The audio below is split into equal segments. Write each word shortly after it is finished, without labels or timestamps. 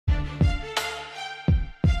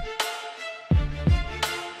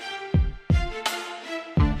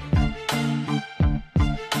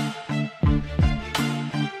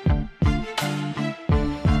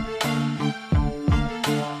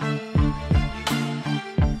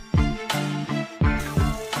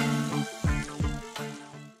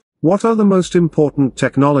What are the most important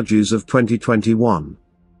technologies of 2021?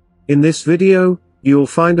 In this video, you'll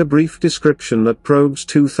find a brief description that probes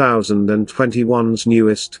 2021's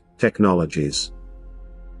newest technologies.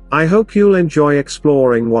 I hope you'll enjoy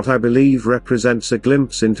exploring what I believe represents a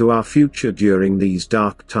glimpse into our future during these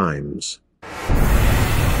dark times.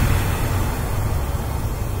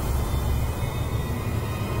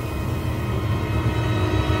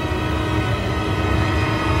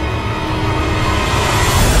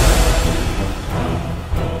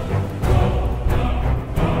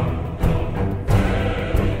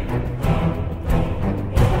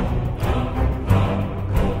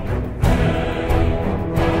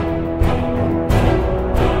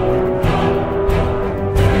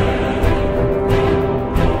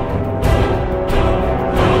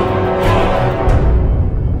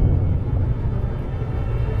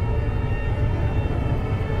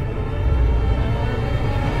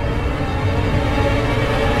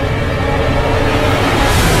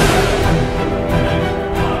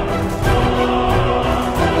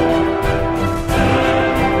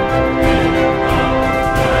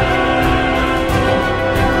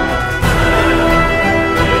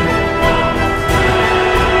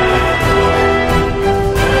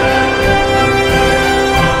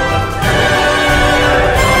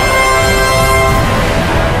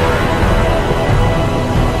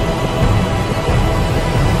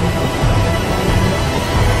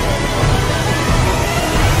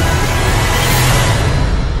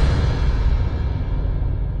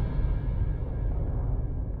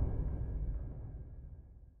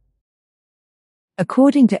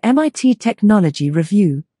 According to MIT Technology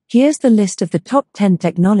Review, here's the list of the top 10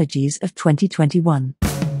 technologies of 2021.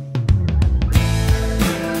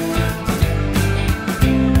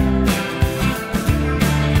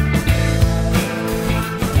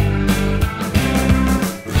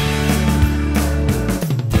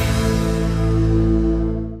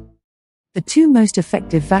 The two most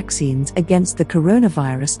effective vaccines against the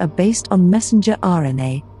coronavirus are based on messenger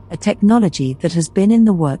RNA, a technology that has been in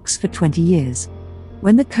the works for 20 years.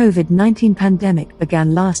 When the COVID-19 pandemic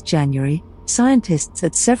began last January, scientists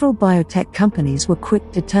at several biotech companies were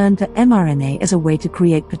quick to turn to mRNA as a way to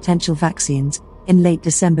create potential vaccines. In late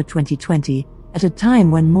December 2020, at a time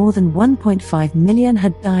when more than 1.5 million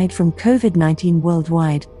had died from COVID-19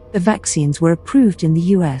 worldwide, the vaccines were approved in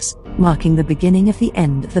the US, marking the beginning of the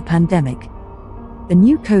end of the pandemic. The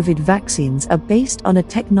new COVID vaccines are based on a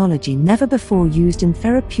technology never before used in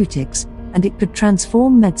therapeutics, and it could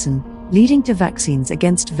transform medicine, leading to vaccines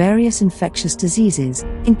against various infectious diseases,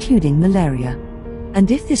 including malaria.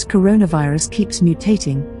 And if this coronavirus keeps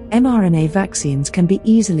mutating, mRNA vaccines can be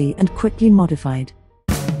easily and quickly modified.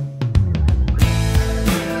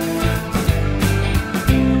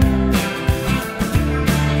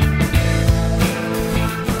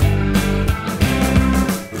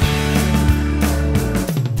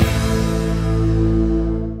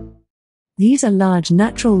 These are large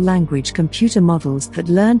natural language computer models that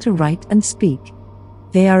learn to write and speak.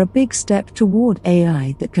 They are a big step toward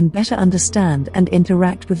AI that can better understand and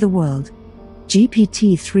interact with the world.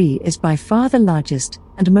 GPT-3 is by far the largest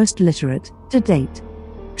and most literate to date.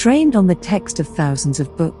 Trained on the text of thousands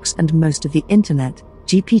of books and most of the internet,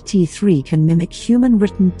 GPT-3 can mimic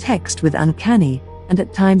human-written text with uncanny, and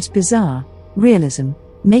at times bizarre, realism,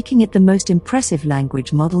 making it the most impressive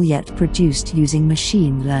language model yet produced using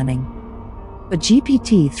machine learning. But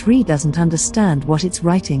GPT-3 doesn't understand what it's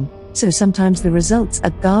writing, so sometimes the results are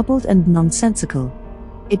garbled and nonsensical.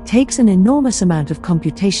 It takes an enormous amount of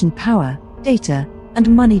computation power, data,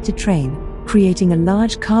 and money to train, creating a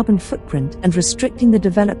large carbon footprint and restricting the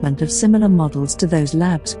development of similar models to those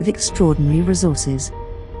labs with extraordinary resources.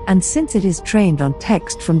 And since it is trained on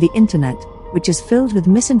text from the internet, which is filled with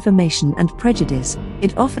misinformation and prejudice,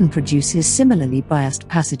 it often produces similarly biased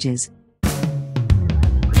passages.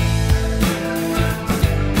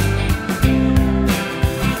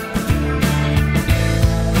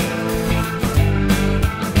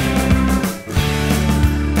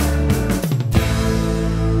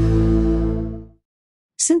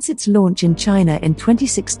 Since its launch in China in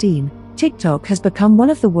 2016, TikTok has become one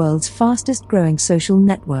of the world's fastest-growing social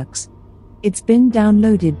networks. It's been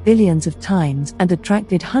downloaded billions of times and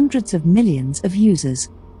attracted hundreds of millions of users.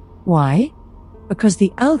 Why? Because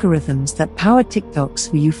the algorithms that power TikTok's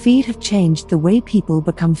For You feed have changed the way people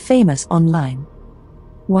become famous online.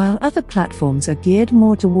 While other platforms are geared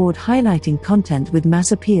more toward highlighting content with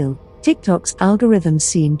mass appeal, TikTok's algorithms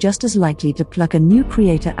seem just as likely to pluck a new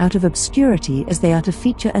creator out of obscurity as they are to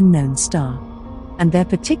feature a known star. And they're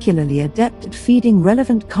particularly adept at feeding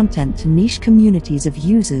relevant content to niche communities of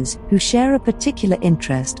users who share a particular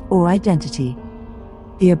interest or identity.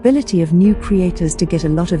 The ability of new creators to get a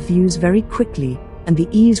lot of views very quickly, and the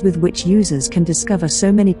ease with which users can discover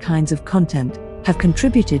so many kinds of content, have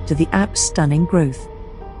contributed to the app's stunning growth.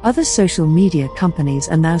 Other social media companies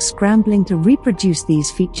are now scrambling to reproduce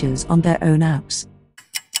these features on their own apps.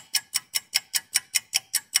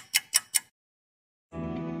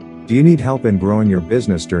 Do you need help in growing your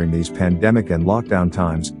business during these pandemic and lockdown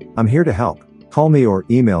times? I'm here to help. Call me or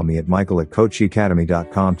email me at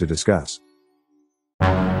michael@coachacademy.com to discuss.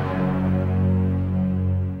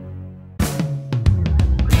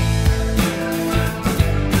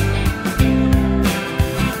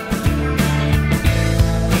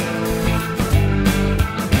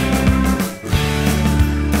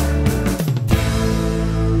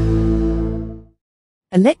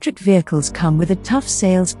 Electric vehicles come with a tough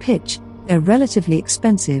sales pitch. They're relatively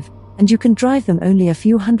expensive, and you can drive them only a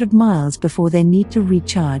few hundred miles before they need to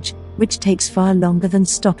recharge, which takes far longer than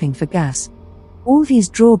stopping for gas. All these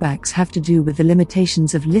drawbacks have to do with the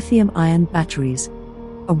limitations of lithium-ion batteries.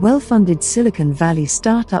 A well-funded Silicon Valley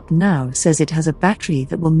startup now says it has a battery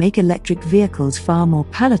that will make electric vehicles far more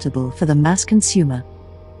palatable for the mass consumer.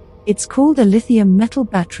 It's called a lithium metal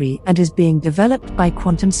battery and is being developed by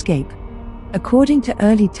QuantumScape. According to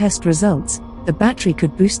early test results, the battery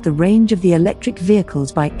could boost the range of the electric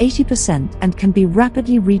vehicles by 80% and can be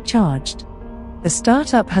rapidly recharged. The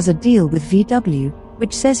startup has a deal with VW,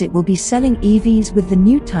 which says it will be selling EVs with the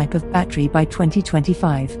new type of battery by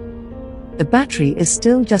 2025. The battery is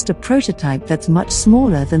still just a prototype that's much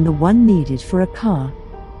smaller than the one needed for a car.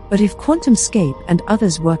 But if QuantumScape and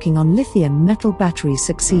others working on lithium metal batteries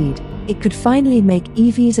succeed, it could finally make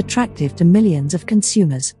EVs attractive to millions of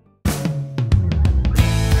consumers.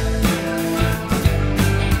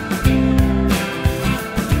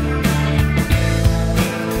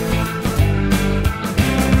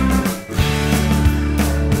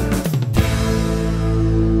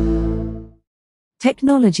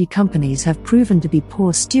 Technology companies have proven to be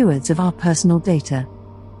poor stewards of our personal data.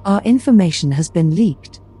 Our information has been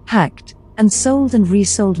leaked, hacked, and sold and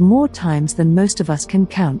resold more times than most of us can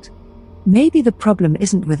count. Maybe the problem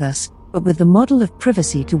isn't with us, but with the model of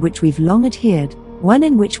privacy to which we've long adhered, one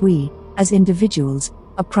in which we, as individuals,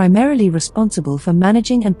 are primarily responsible for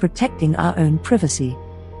managing and protecting our own privacy.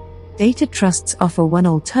 Data trusts offer one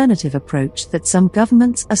alternative approach that some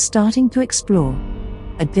governments are starting to explore.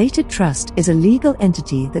 A data trust is a legal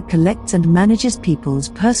entity that collects and manages people's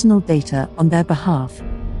personal data on their behalf.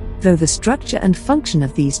 Though the structure and function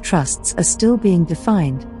of these trusts are still being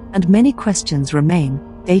defined, and many questions remain,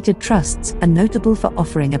 data trusts are notable for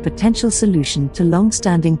offering a potential solution to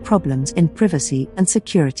long-standing problems in privacy and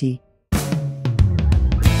security.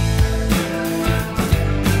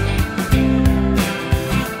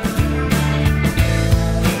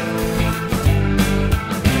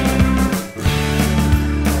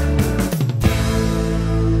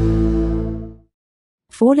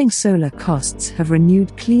 Falling solar costs have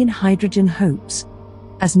renewed clean hydrogen hopes.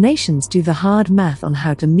 As nations do the hard math on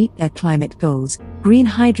how to meet their climate goals, green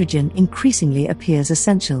hydrogen increasingly appears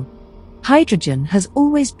essential. Hydrogen has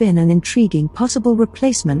always been an intriguing possible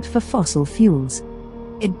replacement for fossil fuels.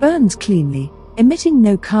 It burns cleanly, emitting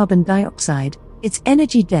no carbon dioxide, it's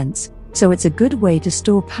energy dense, so it's a good way to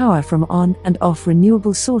store power from on and off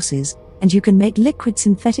renewable sources, and you can make liquid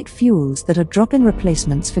synthetic fuels that are drop-in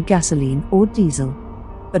replacements for gasoline or diesel.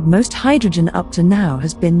 But most hydrogen up to now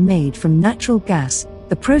has been made from natural gas.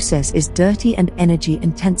 The process is dirty and energy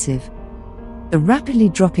intensive. The rapidly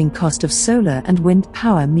dropping cost of solar and wind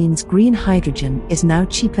power means green hydrogen is now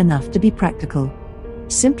cheap enough to be practical.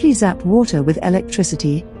 Simply zap water with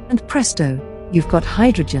electricity, and presto, you've got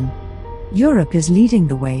hydrogen. Europe is leading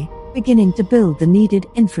the way, beginning to build the needed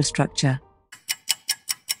infrastructure.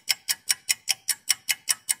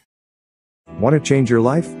 Want to change your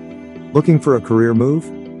life? Looking for a career move?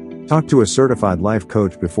 Talk to a certified life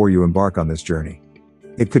coach before you embark on this journey.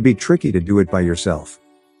 It could be tricky to do it by yourself.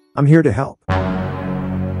 I'm here to help.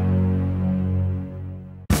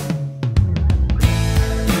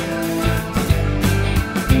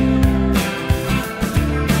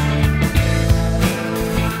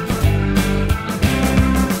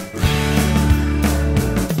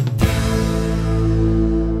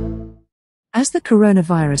 As the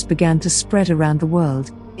coronavirus began to spread around the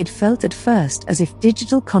world, it felt at first as if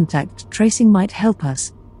digital contact tracing might help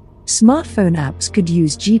us. Smartphone apps could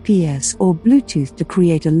use GPS or Bluetooth to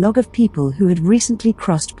create a log of people who had recently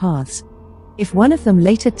crossed paths. If one of them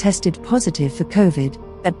later tested positive for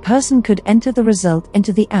COVID, that person could enter the result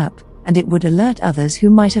into the app, and it would alert others who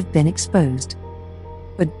might have been exposed.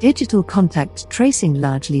 But digital contact tracing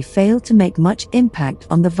largely failed to make much impact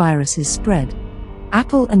on the virus's spread.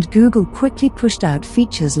 Apple and Google quickly pushed out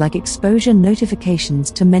features like exposure notifications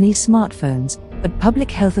to many smartphones, but public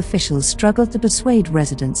health officials struggled to persuade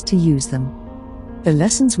residents to use them. The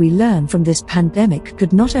lessons we learn from this pandemic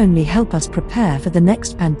could not only help us prepare for the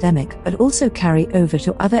next pandemic but also carry over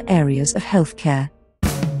to other areas of healthcare.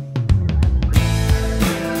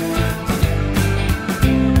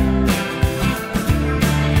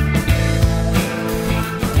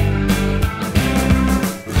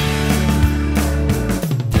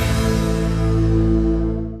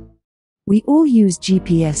 We all use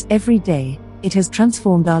GPS every day. It has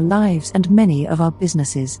transformed our lives and many of our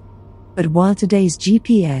businesses. But while today's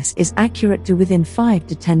GPS is accurate to within 5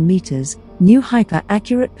 to 10 meters, new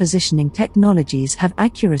hyper-accurate positioning technologies have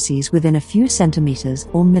accuracies within a few centimeters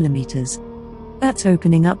or millimeters. That's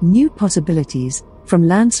opening up new possibilities, from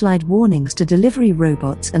landslide warnings to delivery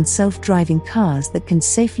robots and self-driving cars that can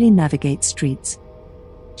safely navigate streets.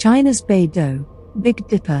 China's Beidou, Big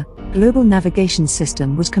Dipper, global navigation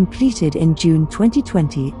system was completed in June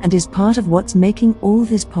 2020 and is part of what's making all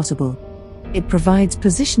this possible. It provides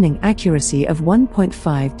positioning accuracy of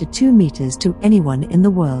 1.5 to 2 meters to anyone in the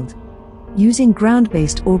world. Using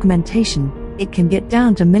ground-based augmentation, it can get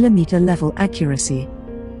down to millimeter-level accuracy.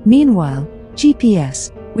 Meanwhile,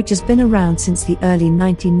 GPS, which has been around since the early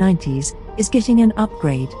 1990s, is getting an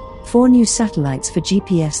upgrade. 4 new satellites for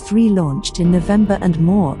GPS-3 launched in November and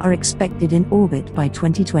more are expected in orbit by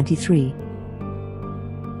 2023.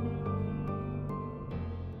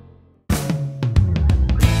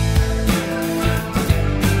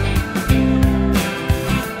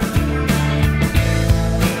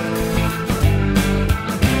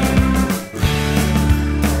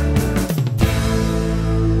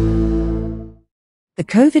 The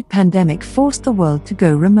COVID pandemic forced the world to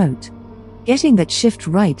go remote. Getting that shift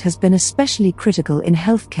right has been especially critical in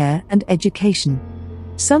healthcare and education.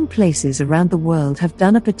 Some places around the world have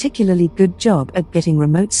done a particularly good job at getting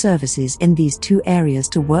remote services in these two areas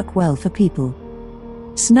to work well for people.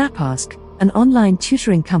 SnapAsk, an online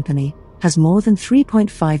tutoring company, has more than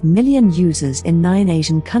 3.5 million users in 9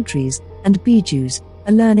 Asian countries, and Bijus,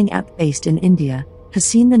 a learning app based in India, has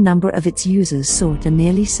seen the number of its users soar to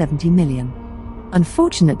nearly 70 million.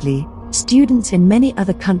 Unfortunately, students in many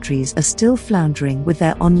other countries are still floundering with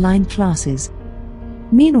their online classes.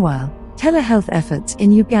 Meanwhile, telehealth efforts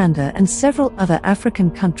in Uganda and several other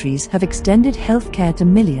African countries have extended healthcare to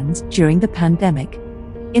millions during the pandemic.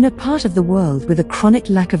 In a part of the world with a chronic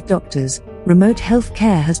lack of doctors, remote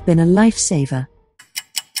healthcare has been a lifesaver.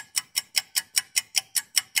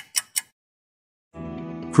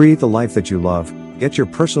 Create the life that you love. Get your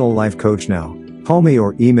personal life coach now. Call me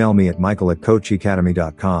or email me at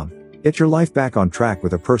michael@coachacademy.com. Get your life back on track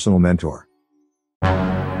with a personal mentor.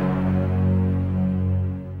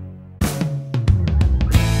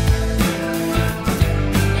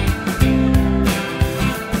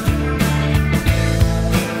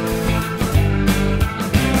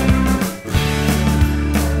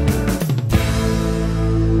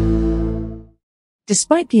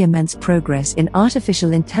 Despite the immense progress in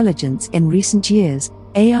artificial intelligence in recent years,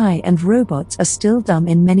 AI and robots are still dumb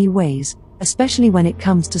in many ways, especially when it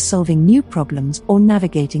comes to solving new problems or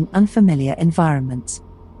navigating unfamiliar environments.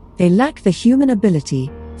 They lack the human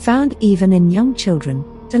ability, found even in young children,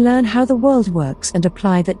 to learn how the world works and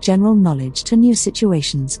apply that general knowledge to new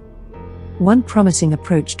situations. One promising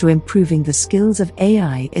approach to improving the skills of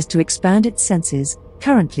AI is to expand its senses.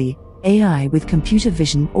 Currently, AI with computer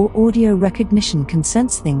vision or audio recognition can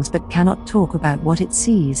sense things but cannot talk about what it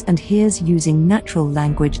sees and hears using natural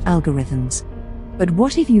language algorithms. But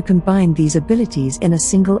what if you combine these abilities in a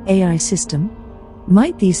single AI system?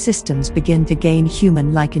 Might these systems begin to gain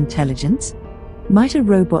human-like intelligence? Might a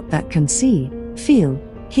robot that can see, feel,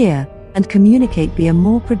 hear, and communicate be a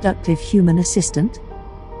more productive human assistant?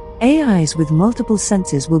 AIs with multiple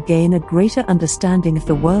senses will gain a greater understanding of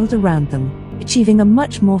the world around them, achieving a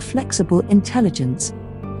much more flexible intelligence.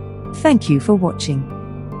 Thank you for watching.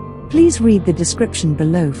 Please read the description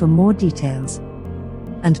below for more details.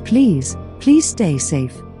 And please stay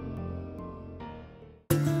safe.